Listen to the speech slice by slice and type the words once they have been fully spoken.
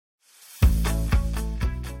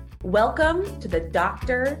Welcome to the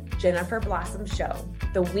Dr. Jennifer Blossom Show,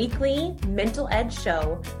 the weekly mental edge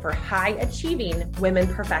show for high-achieving women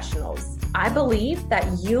professionals. I believe that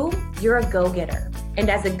you're a go-getter.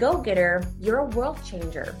 And as a go-getter, you're a world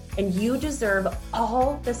changer, and you deserve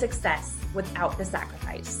all the success without the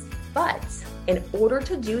sacrifice. But in order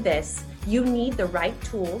to do this, you need the right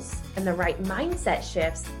tools and the right mindset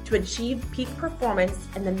shifts to achieve peak performance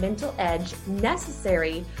and the mental edge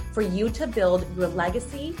necessary for you to build your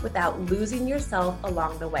legacy without losing yourself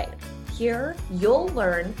along the way. Here, you'll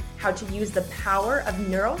learn how to use the power of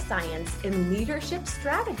neuroscience and leadership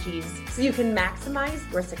strategies so you can maximize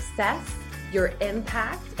your success, your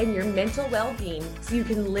impact, and your mental well-being so you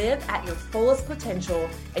can live at your fullest potential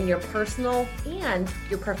in your personal and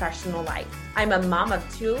your professional life. I'm a mom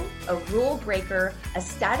of two, a rule breaker, a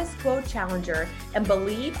status quo challenger, and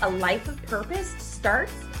believe a life of purpose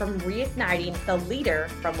starts from reigniting the leader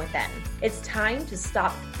from within. It's time to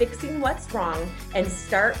stop fixing what's wrong and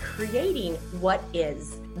start creating what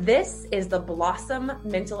is. This is the Blossom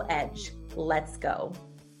Mental Edge. Let's go.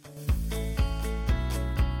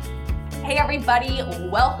 Hey everybody,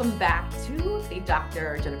 welcome back to the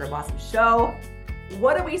Dr. Jennifer Blossom Show.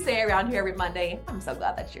 What do we say around here every Monday? I'm so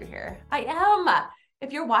glad that you're here. I am.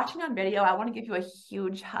 If you're watching on video, I want to give you a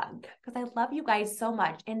huge hug because I love you guys so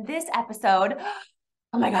much. In this episode,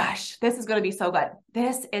 oh my gosh, this is going to be so good.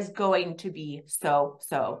 This is going to be so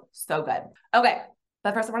good. Okay,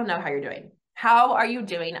 but first I want to know how you're doing. How are you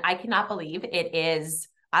doing? I cannot believe it is,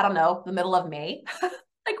 I don't know, the middle of May.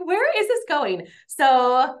 Like, where is this going?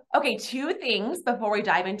 So, okay, two things before we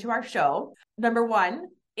dive into our show. Number one,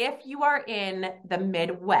 if you are in the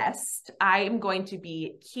Midwest, I am going to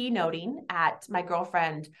be keynoting at my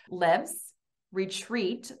girlfriend Liv's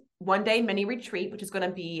retreat, one-day mini retreat, which is going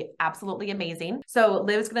to be absolutely amazing. So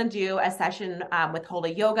Liv's going to do a session with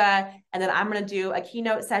Holy Yoga, and then I'm going to do a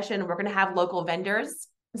keynote session. We're going to have local vendors.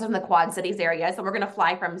 So in the Quad Cities area. So we're going to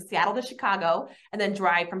fly from Seattle to Chicago and then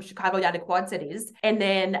drive from Chicago down to Quad Cities. And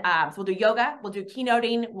then, so we'll do yoga, we'll do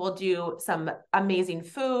keynoting, we'll do some amazing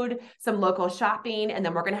food, some local shopping, and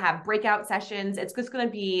then we're going to have breakout sessions. It's just going to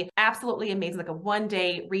be absolutely amazing, like a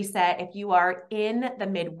one-day reset. If you are in the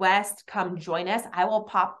Midwest, come join us. I will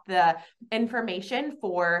pop the information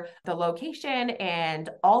for the location and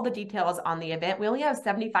all the details on the event. We only have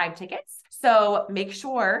 75 tickets. So make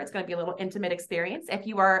sure it's going to be a little intimate experience. If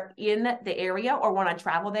you are in the area or want to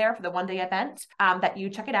travel there for the one-day event, that you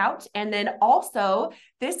check it out. And then also,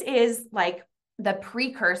 this is like the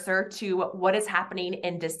precursor to what is happening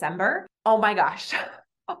in December. Oh my gosh.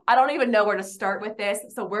 I don't even know where to start with this.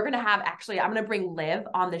 So we're going to have, actually, I'm going to bring Liv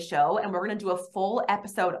on the show and we're going to do a full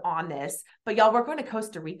episode on this. But y'all, we're going to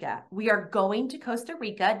Costa Rica. We are going to Costa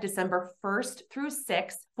Rica December 1st through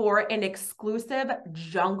 6th for an exclusive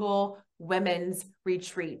jungle women's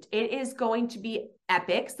retreat. It is going to be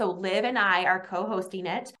epic. So Liv and I are co-hosting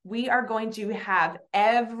it. We are going to have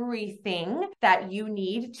everything that you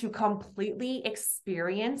need to completely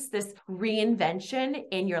experience this reinvention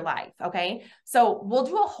in your life. Okay. So we'll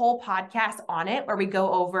do a whole podcast on it where we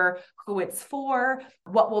go over who it's for,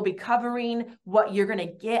 what we'll be covering, what you're going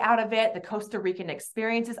to get out of it, the Costa Rican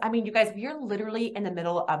experiences. I mean, you guys, we are literally in the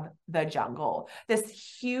middle of the jungle, this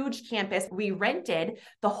huge campus. We rented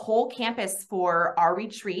the whole campus for our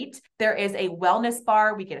retreat. There is a wellness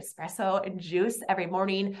bar. We get espresso and juice every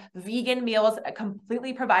morning, vegan meals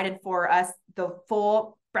completely provided for us, the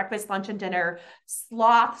full breakfast, lunch, and dinner,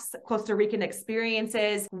 sloths, Costa Rican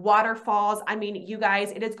experiences, waterfalls. I mean, you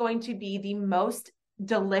guys, it is going to be the most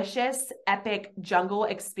delicious, epic jungle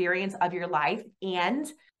experience of your life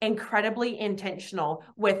and incredibly intentional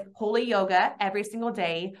with Holy Yoga every single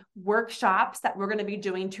day, workshops that we're going to be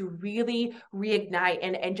doing to really reignite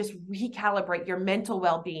and just recalibrate your mental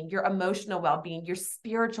well-being, your emotional well-being, your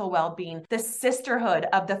spiritual well-being, the sisterhood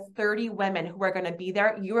of the 30 women who are going to be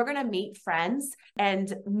there. You are going to meet friends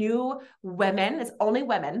and new women. It's only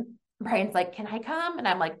women. Brian's like, can I come? And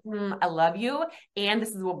I'm like, I love you. And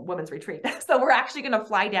this is a women's retreat. So we're actually going to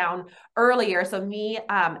fly down earlier. So me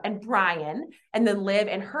and Brian and then Liv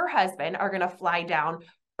and her husband are going to fly down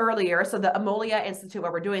earlier. So the Amolia Institute,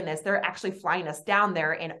 where we're doing this, they're actually flying us down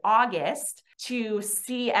there in August to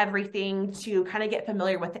see everything, to kind of get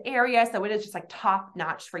familiar with the area. So it is just like top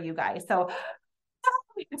notch for you guys. So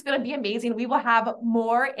it's going to be amazing. We will have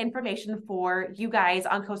more information for you guys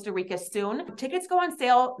on Costa Rica soon. Tickets go on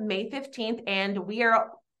sale May 15th, and we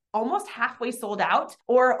are almost halfway sold out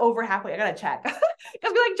or over halfway. I got to check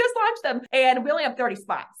because we just launched them and we only have 30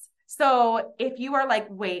 spots. So if you are like,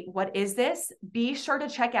 wait, what is this? Be sure to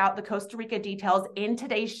check out the Costa Rica details in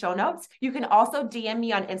today's show notes. You can also DM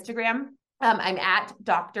me on Instagram. I'm at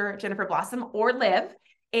Dr. Jennifer Blossom or Liv.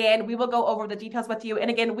 and we will go over the details with you. And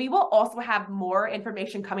again, we will also have more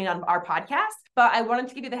information coming on our podcast, but I wanted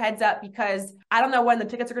to give you the heads up because I don't know when the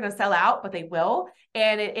tickets are going to sell out, but they will.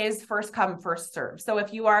 And it is first come, first serve. So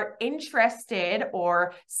if you are interested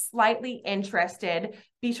or slightly interested,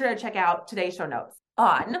 be sure to check out today's show notes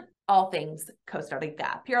on all things Costa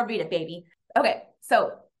Rica. Pura Vida, baby. Okay,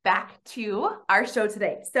 so back to our show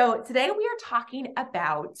today. So today we are talking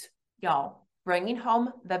about, y'all, bringing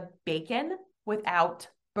home the bacon without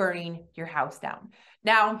burning your house down.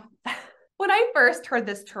 Now, when I first heard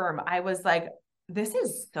this term, I was like, this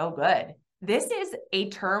is so good. This is a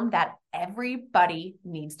term that everybody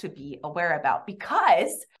needs to be aware about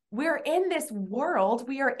because we're in this world,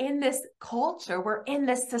 we are in this culture, we're in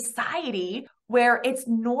this society where it's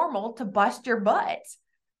normal to bust your butt,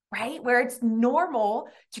 right? Where it's normal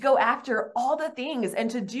to go after all the things and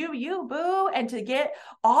to do you, boo, and to get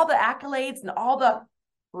all the accolades and all the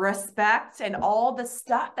respect and all the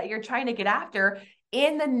stuff that you're trying to get after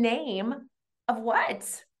in the name of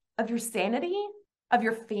what? Of your sanity, of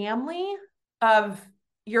your family, of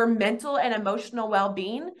your mental and emotional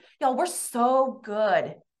well-being. Y'all, we're so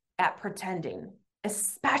good at pretending,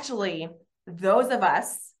 especially those of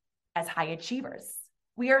us as high achievers.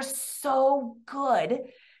 We are so good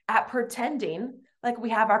at pretending like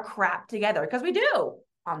we have our crap together because we do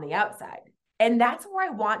on the outside. And that's where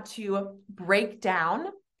I want to break down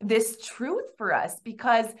this truth for us,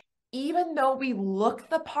 because even though we look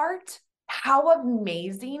the part, how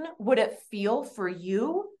amazing would it feel for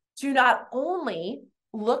you to not only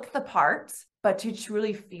look the part, but to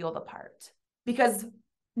truly feel the part? Because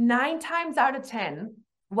 9 times out of 10,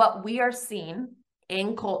 what we are seeing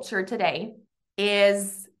in culture today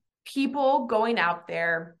is people going out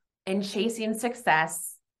there and chasing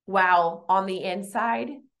success while on the inside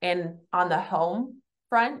and on the home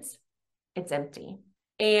front, it's empty.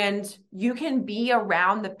 And you can be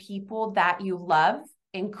around the people that you love,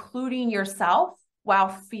 including yourself, while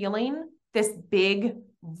feeling this big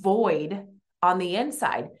void on the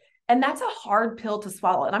inside. And that's a hard pill to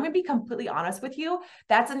swallow. And I'm going to be completely honest with you.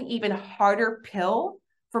 That's an even harder pill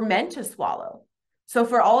for men to swallow. So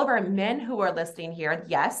for all of our men who are listening here,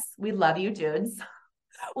 yes, we love you dudes.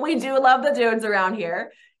 We do love the dudes around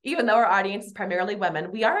here. Even though our audience is primarily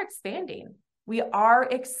women, we are expanding. We are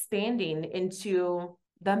expanding into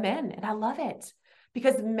the men. And I love it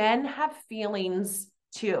because men have feelings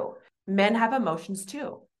too. Men have emotions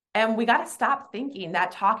too. And we got to stop thinking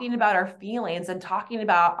that talking about our feelings and talking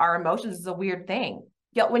about our emotions is a weird thing.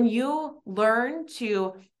 Yet when you learn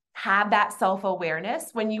to have that self-awareness,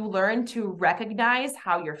 when you learn to recognize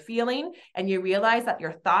how you're feeling and you realize that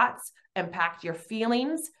your thoughts impact your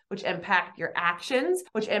feelings, which impact your actions,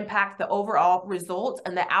 which impact the overall results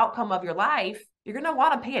and the outcome of your life, you're going to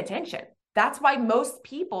want to pay attention. That's why most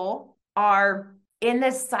people are in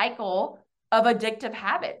this cycle of addictive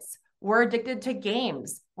habits. We're addicted to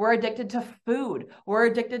games. We're addicted to food. We're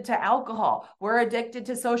addicted to alcohol. We're addicted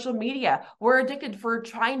to social media. We're addicted for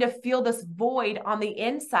trying to feel this void on the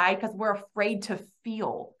inside because we're afraid to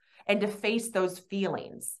feel and to face those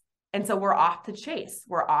feelings. And so we're off to chase.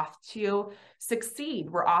 We're off to succeed.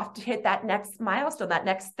 We're off to hit that next milestone, that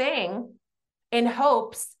next thing, in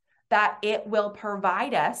hopes that it will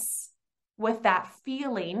provide us with that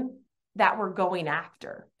feeling that we're going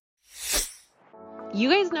after. You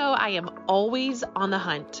guys know I am always on the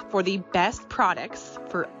hunt for the best products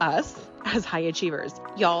for us as high achievers.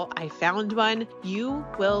 Y'all, I found one you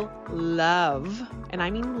will love, and I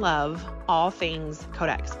mean love, all things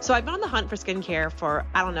Codex. So I've been on the hunt for skincare for,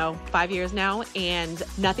 5 years now, and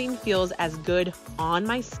nothing feels as good on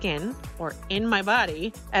my skin or in my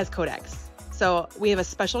body as Codex. So we have a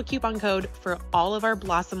special coupon code for all of our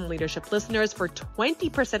Blossom Leadership listeners for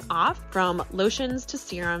 20% off, from lotions to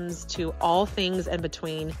serums to all things in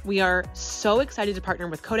between. We are so excited to partner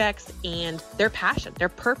with Codex and their passion, their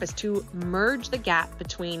purpose to merge the gap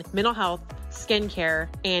between mental health, skincare,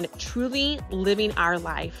 and truly living our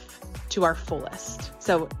life to our fullest.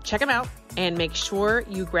 So check them out and make sure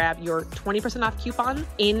you grab your 20% off coupon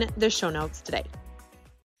in the show notes today.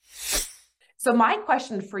 So my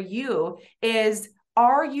question for you is,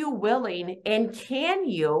 are you willing and can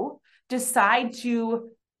you decide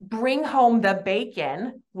to bring home the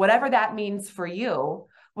bacon, whatever that means for you,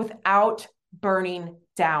 without burning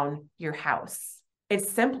down your house?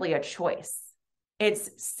 It's simply a choice.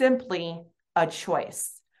 It's simply a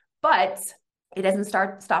choice. But it doesn't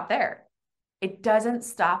stop there. It doesn't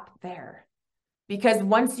stop there. Because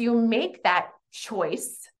once you make that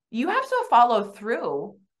choice, you have to follow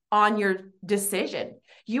through on your decision.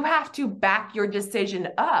 You have to back your decision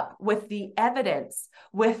up with the evidence,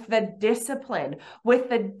 with the discipline, with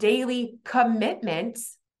the daily commitment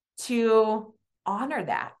to honor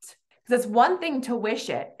that. Because it's one thing to wish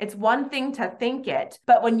it, it's one thing to think it.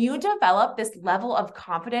 But when you develop this level of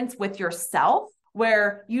confidence with yourself,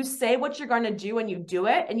 where you say what you're going to do and you do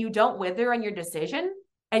it, and you don't wither in your decision,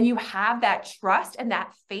 and you have that trust and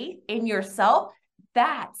that faith in yourself,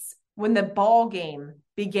 that's when the ball game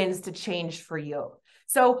begins to change for you.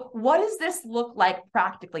 So what does this look like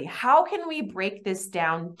practically? How can we break this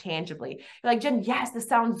down tangibly? You're like, Jen, yes, this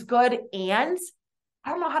sounds good. And I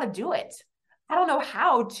don't know how to do it. I don't know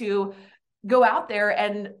how to go out there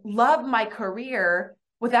and love my career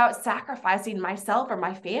without sacrificing myself or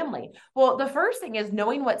my family. Well, the first thing is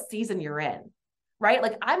knowing what season you're in, right?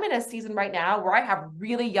 Like I'm in a season right now where I have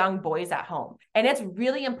really young boys at home, and it's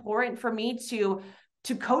really important for me to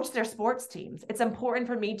coach their sports teams. It's important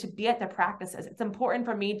for me to be at the practices. It's important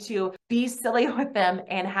for me to be silly with them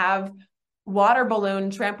and have water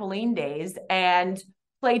balloon trampoline days and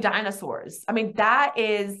play dinosaurs. I mean, that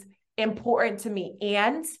is important to me,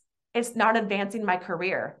 and it's not advancing my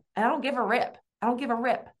career. And I don't give a rip. I don't give a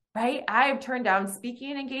rip, right? I have turned down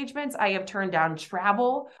speaking engagements. I have turned down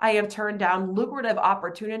travel. I have turned down lucrative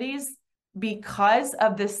opportunities because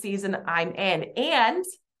of this season I'm in. And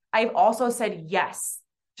I've also said yes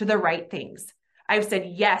to the right things. I've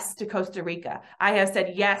said yes to Costa Rica. I have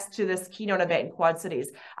said yes to this keynote event in Quad Cities.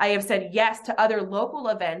 I have said yes to other local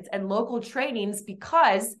events and local trainings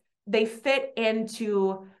because they fit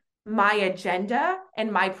into my agenda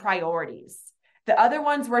and my priorities. The other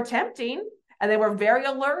ones were tempting and they were very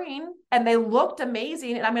alluring and they looked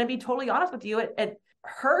amazing. And I'm going to be totally honest with you. It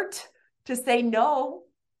hurt to say no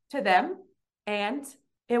to them. And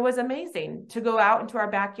it was amazing to go out into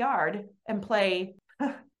our backyard and play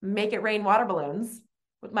Make It Rain water balloons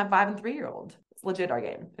with my 5 and 3-year-old. It's legit our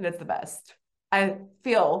game, and it's the best. I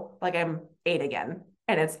feel like I'm 8 again,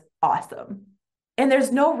 and it's awesome. And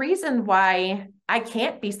there's no reason why I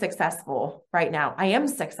can't be successful right now. I am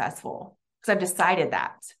successful because I've decided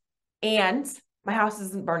that. And my house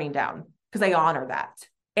isn't burning down because I honor that.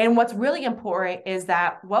 And what's really important is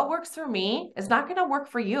that what works for me is not going to work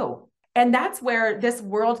for you. And that's where this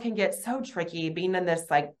world can get so tricky, being in this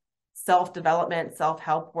like self-development,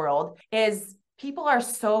 self-help world, is people are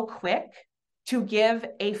so quick to give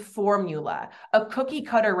a formula, a cookie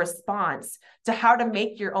cutter response to how to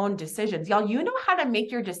make your own decisions. Y'all, you know how to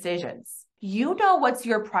make your decisions. You know what's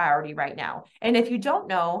your priority right now. And if you don't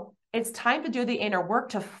know, it's time to do the inner work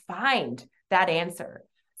to find that answer.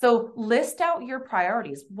 So list out your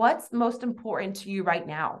priorities. What's most important to you right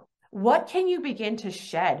now? What can you begin to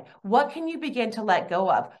shed? What can you begin to let go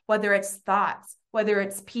of? Whether it's thoughts, whether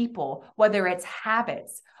it's people, whether it's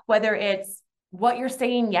habits, whether it's what you're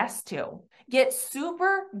saying yes to. Get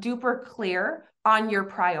super duper clear on your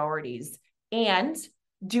priorities and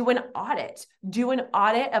do an audit. Do an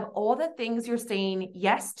audit of all the things you're saying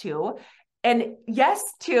yes to. And yes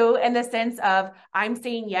to in the sense of, I'm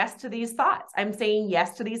saying yes to these thoughts. I'm saying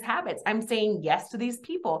yes to these habits. I'm saying yes to these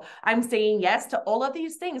people. I'm saying yes to all of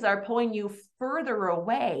these things that are pulling you further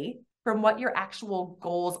away from what your actual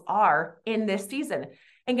goals are in this season.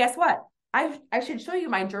 And guess what? I should show you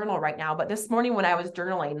my journal right now. But this morning when I was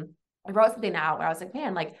journaling, I wrote something out where I was like,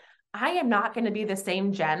 man, like I am not going to be the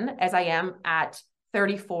same Jen as I am at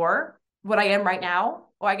 34, what I am right now.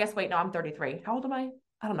 Oh, I guess, wait, no, I'm 33. How old am I?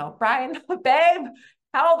 I don't know. Brian, babe,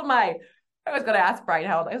 how old am I? I was going to ask Brian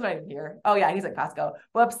how old. He's not even here. Oh yeah, he's at Costco.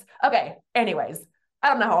 Whoops. Okay. Anyways, I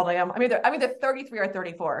don't know how old I am. I'm either 33 or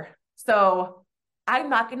 34. So I'm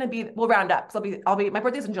not going to be, we'll round up. So I'll be, my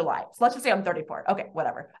birthday's in July. So let's just say I'm 34. Okay,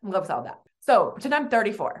 whatever. I'm going to solve that. So pretend I'm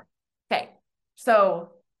 34. Okay.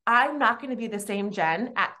 So I'm not going to be the same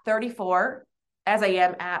Jen at 34 as I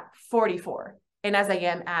am at 44 and as I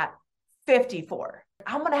am at 54.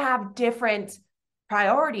 I'm going to have different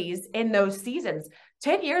priorities in those seasons.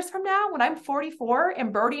 10 years from now, when I'm 44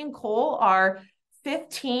 and Birdie and Cole are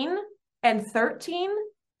 15 and 13,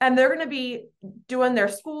 and they're going to be doing their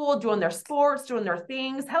school, doing their sports, doing their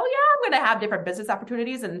things. Hell yeah, I'm going to have different business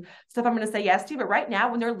opportunities and stuff I'm going to say yes to. But right now,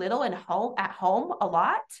 when they're little and at home a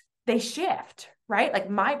lot, they shift, right? Like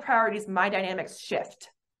my priorities, my dynamics shift.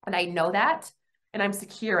 And I know that, and I'm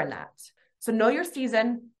secure in that. So know your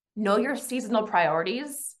season, know your seasonal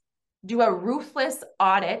priorities, do a ruthless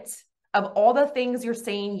audit of all the things you're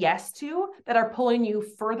saying yes to that are pulling you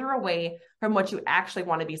further away from what you actually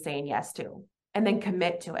want to be saying yes to. And then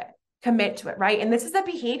commit to it, right? And this is a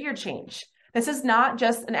behavior change. This is not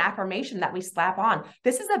just an affirmation that we slap on.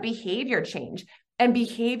 This is a behavior change. And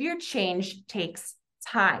behavior change takes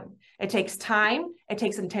time. It takes time, it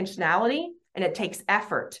takes intentionality, and it takes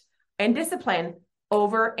effort and discipline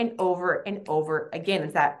over and over and over again.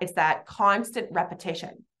 It's that constant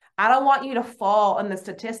repetition. I don't want you to fall in the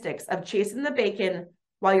statistics of chasing the bacon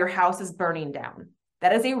while your house is burning down.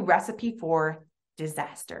 That is a recipe for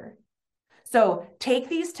disaster. So take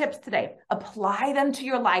these tips today, apply them to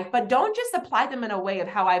your life, but don't just apply them in a way of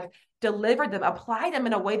how I've delivered them. Apply them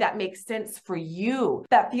in a way that makes sense for you,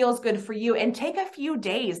 that feels good for you, and take a few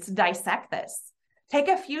days to dissect this. Take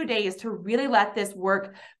a few days to really let this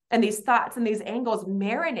work and these thoughts and these angles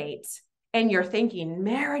marinate in your thinking,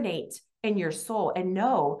 marinate in your soul, and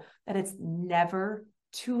know that it's never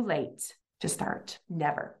too late to start.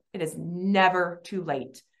 Never. It is never too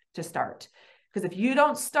late to start. Because if you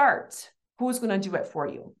don't start, who's going to do it for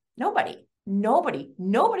you? Nobody.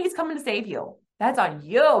 Nobody's coming to save you. That's on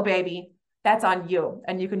you, baby. That's on you.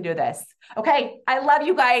 And you can do this. Okay. I love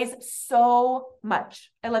you guys so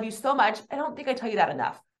much. I love you so much. I don't think I tell you that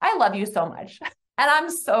enough. I love you so much. And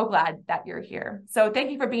I'm so glad that you're here. So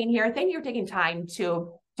thank you for being here. Thank you for taking time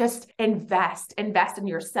to just invest in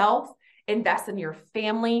yourself, invest in your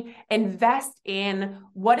family, invest in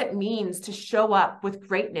what it means to show up with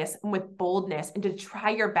greatness and with boldness and to try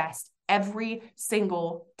your best every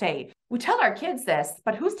single day. We tell our kids this,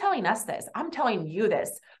 but who's telling us this? I'm telling you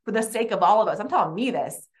this for the sake of all of us. I'm telling me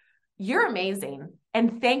this. You're amazing.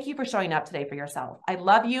 And thank you for showing up today for yourself. I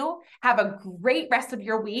love you. Have a great rest of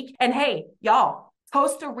your week. And hey, y'all,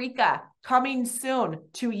 Costa Rica coming soon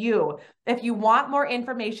to you. If you want more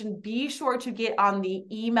information, be sure to get on the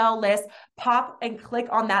email list. Pop and click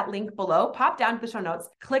on that link below. Pop down to the show notes.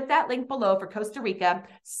 Click that link below for Costa Rica.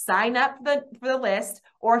 Sign up for the list.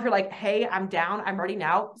 Or if you're like, hey, I'm down, I'm ready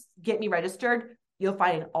now, get me registered. You'll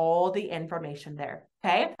find all the information there.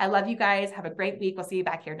 Okay? I love you guys. Have a great week. We'll see you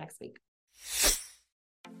back here next week.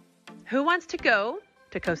 Who wants to go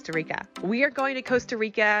to Costa Rica? We are going to Costa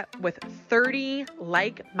Rica with 30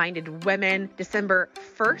 like-minded women December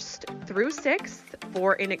 1st through 6th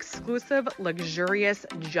for an exclusive, luxurious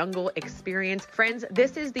jungle experience. Friends,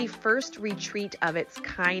 this is the first retreat of its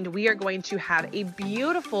kind. We are going to have a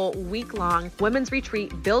beautiful week-long women's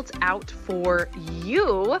retreat built out for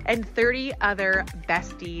you and 30 other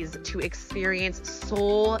besties to experience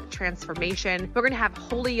soul transformation. We're going to have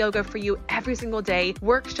holy yoga for you every single day,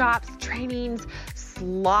 workshops, trainings,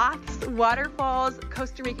 sloths, waterfalls,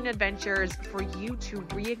 Costa Rican adventures for you to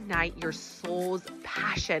reignite your soul's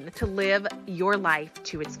passion to live your life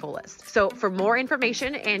to its fullest. So for more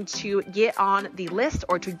information and to get on the list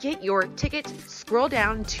or to get your ticket, scroll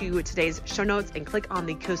down to today's show notes and click on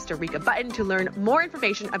the Costa Rica button to learn more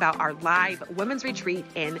information about our live women's retreat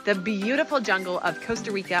in the beautiful jungle of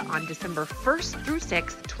Costa Rica on December 1st through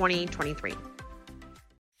 6th, 2023.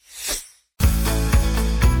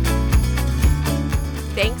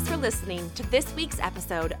 Thanks for listening to this week's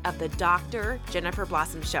episode of the Dr. Jennifer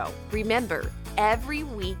Blossom Show. Remember, every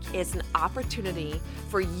week is an opportunity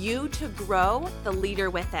for you to grow the leader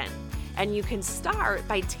within, and you can start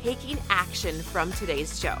by taking action from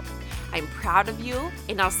today's show. I'm proud of you,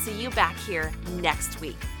 and I'll see you back here next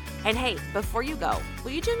week. And hey, before you go,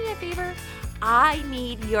 will you do me a favor? I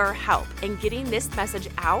need your help in getting this message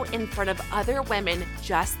out in front of other women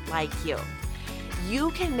just like you.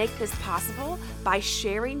 You can make this possible by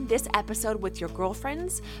sharing this episode with your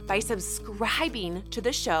girlfriends, by subscribing to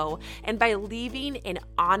the show, and by leaving an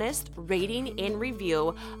honest rating and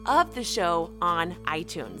review of the show on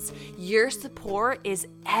iTunes. Your support is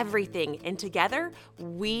everything, and together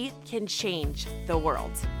we can change the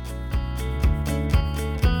world.